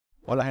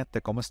Hola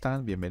gente, ¿cómo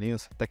están?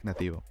 Bienvenidos a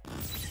TekNativo.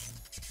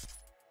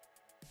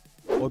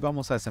 Hoy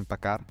vamos a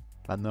desempacar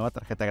la nueva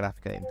tarjeta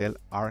gráfica de Intel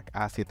Arc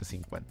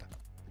A750.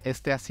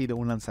 Este ha sido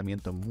un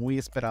lanzamiento muy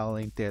esperado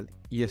de Intel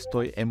y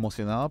estoy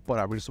emocionado por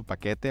abrir su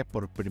paquete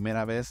por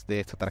primera vez de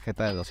esta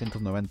tarjeta de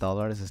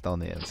 $290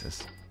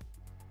 estadounidenses.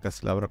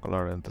 Casi la abro con la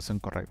orientación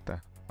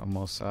correcta.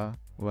 Vamos a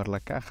mover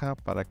la caja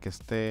para que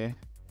esté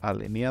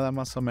alineada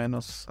más o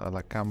menos a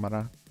la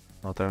cámara.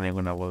 No trae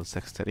ninguna bolsa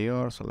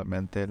exterior,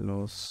 solamente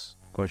los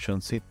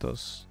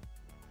colchoncitos.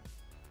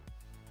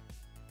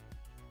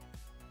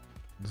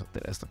 Vamos a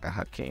tener esta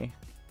caja aquí.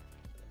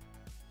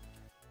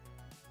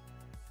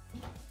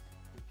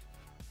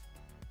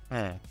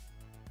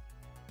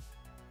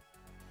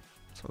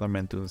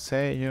 Solamente un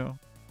sello.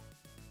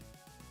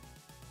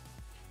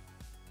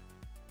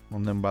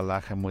 Un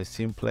embalaje muy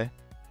simple.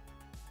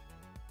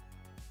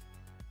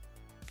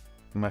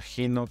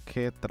 Imagino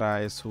que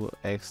trae su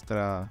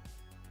extra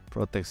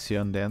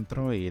protección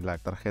dentro y la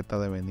tarjeta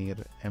debe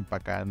venir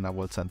empacada en una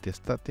bolsa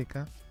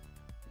antiestática.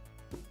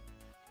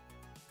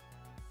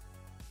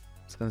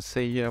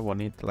 Sencilla,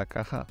 bonita la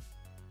caja.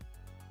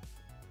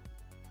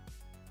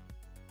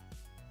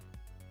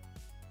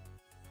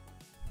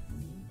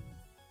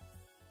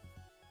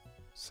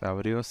 Se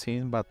abrió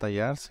sin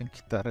batallar, sin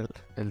quitar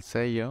el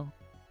sello.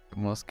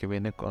 Vemos que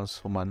viene con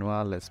su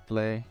manual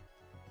display.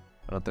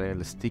 Ahora trae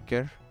el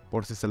sticker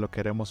por si se lo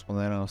queremos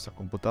poner a nuestra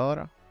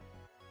computadora.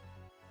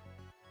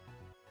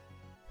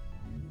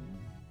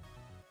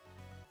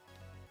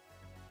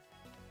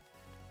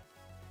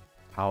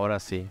 Ahora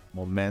sí,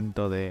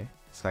 momento de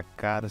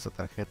sacar esa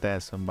tarjeta de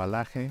su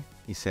embalaje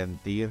y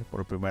sentir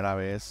por primera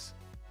vez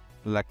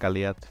la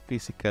calidad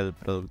física del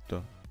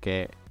producto,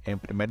 que en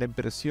primera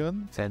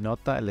impresión se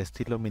nota el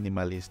estilo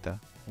minimalista.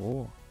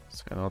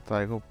 Se nota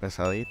algo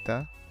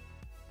pesadita,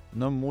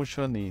 no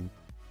mucho ni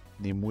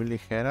muy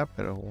ligera,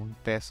 pero un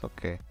peso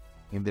que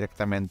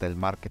indirectamente el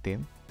marketing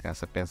te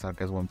hace pensar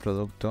que es buen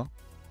producto,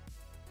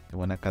 de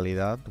buena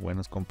calidad,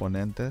 buenos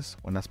componentes,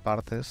 buenas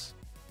partes.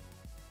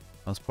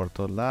 Vamos por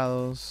todos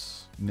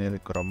lados, línea de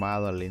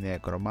cromado, línea de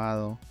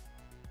cromado,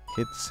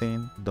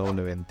 heatsink,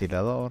 doble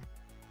ventilador,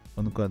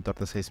 un conector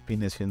de 6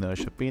 pines y uno de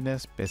 8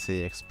 pines,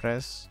 PCI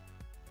Express.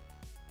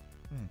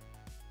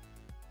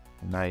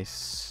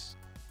 Nice.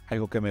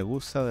 Algo que me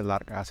gusta del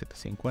Arc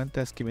A750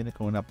 es que viene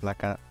con una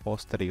placa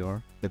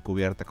posterior de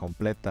cubierta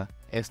completa.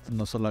 Esto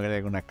no solo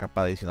agrega una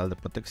capa adicional de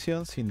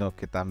protección, sino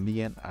que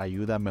también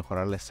ayuda a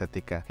mejorar la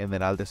estética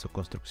general de su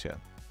construcción.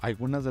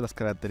 Algunas de las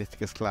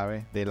características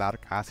clave del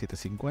Arc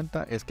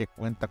A750 es que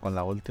cuenta con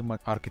la última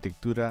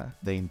arquitectura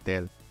de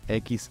Intel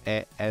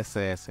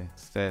XeSS,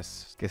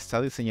 que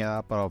está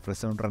diseñada para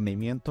ofrecer un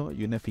rendimiento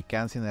y una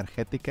eficacia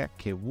energética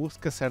que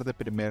busca ser de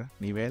primer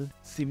nivel,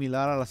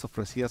 similar a las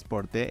ofrecidas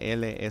por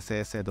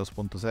DLSS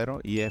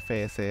 2.0 y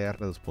FSR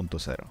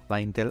 2.0. La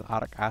Intel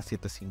Arc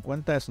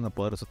A750 es una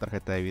poderosa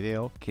tarjeta de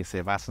video que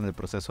se basa en el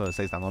proceso de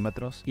 6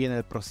 nanómetros y en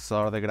el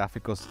procesador de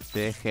gráficos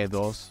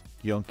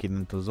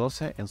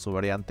DG2-512 en su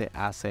variante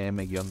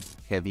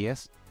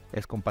ACM-G10.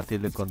 Es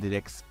compatible con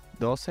DirectX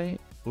 12,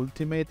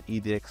 Ultimate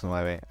y DirectX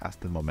 9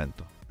 hasta el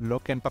momento, lo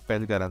que en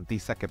papel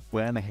garantiza que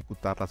puedan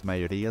ejecutar las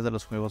mayorías de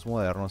los juegos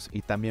modernos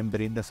y también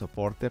brinda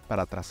soporte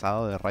para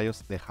trazado de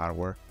rayos de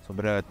hardware,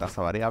 sombrero de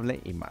tasa variable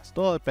y más,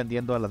 todo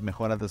dependiendo de las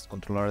mejoras de los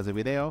controladores de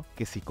video,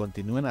 que si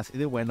continúan así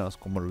de buenos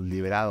como los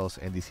liberados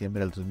en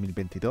diciembre del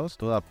 2022,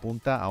 todo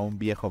apunta a un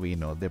viejo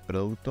vino de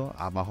producto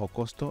a bajo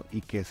costo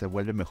y que se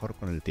vuelve mejor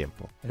con el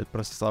tiempo. El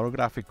procesador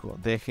gráfico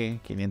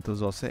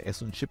DG512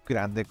 es un chip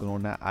grande con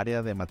una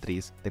área de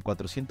matriz de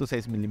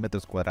 406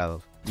 milímetros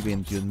cuadrados y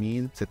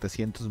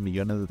 21.700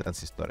 millones de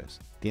transistores.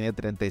 Tiene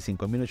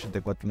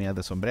 35.084 unidades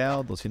de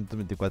sombreado,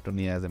 224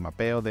 unidades de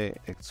mapeo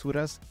de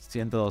texturas,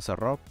 112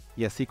 ROP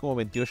y así como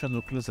 28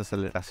 núcleos de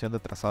aceleración de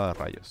trazado de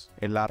rayos.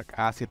 El Arc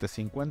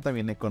A750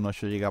 viene con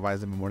 8 GB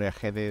de memoria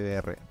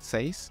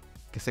GDDR6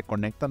 que se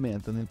conecta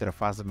mediante una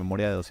interfaz de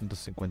memoria de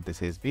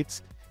 256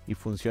 bits y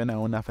funciona a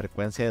una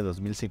frecuencia de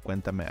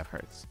 2050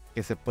 MHz,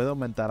 que se puede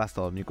aumentar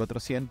hasta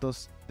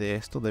 2400, de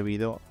esto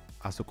debido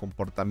a su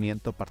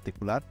comportamiento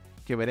particular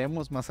que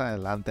veremos más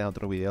adelante en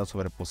otro video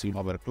sobre el posible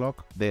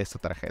overclock de esta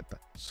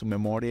tarjeta. Su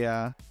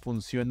memoria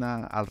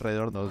funciona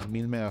alrededor de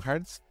 2000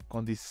 MHz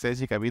con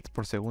 16 GB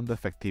por segundo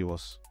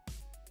efectivos.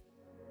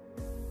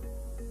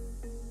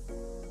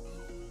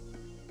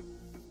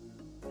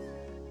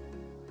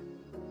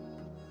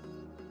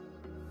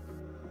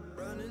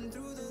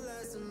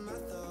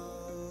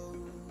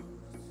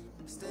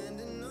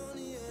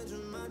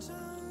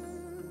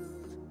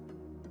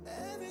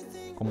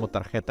 Como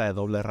tarjeta de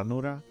doble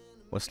ranura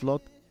o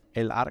slot,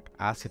 el Arc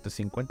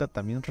A750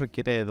 también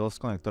requiere de dos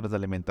conectores de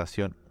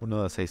alimentación,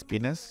 uno de 6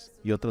 pines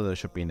y otro de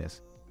 8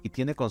 pines, y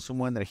tiene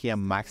consumo de energía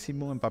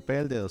máximo en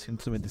papel de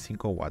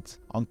 225 watts,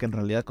 aunque en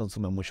realidad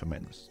consume mucho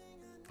menos.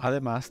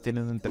 Además,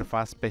 tiene una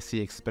interfaz PCI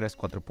Express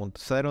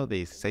 4.0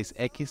 de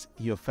 16X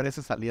y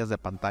ofrece salidas de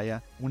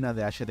pantalla, una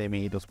de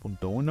HDMI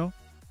 2.1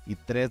 y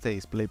 3 de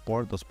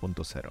DisplayPort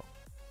 2.0.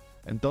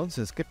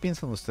 Entonces, ¿qué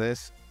piensan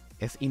ustedes?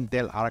 ¿Es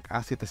Intel Arc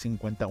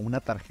A750 una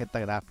tarjeta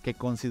gráfica que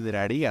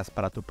considerarías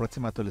para tu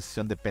próxima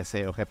actualización de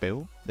PC o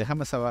GPU?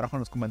 Déjame saber abajo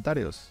en los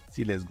comentarios.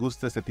 Si les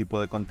gusta este tipo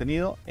de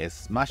contenido,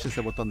 smash ese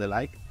botón de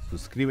like,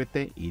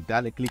 suscríbete y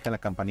dale click a la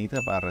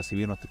campanita para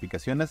recibir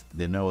notificaciones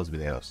de nuevos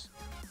videos.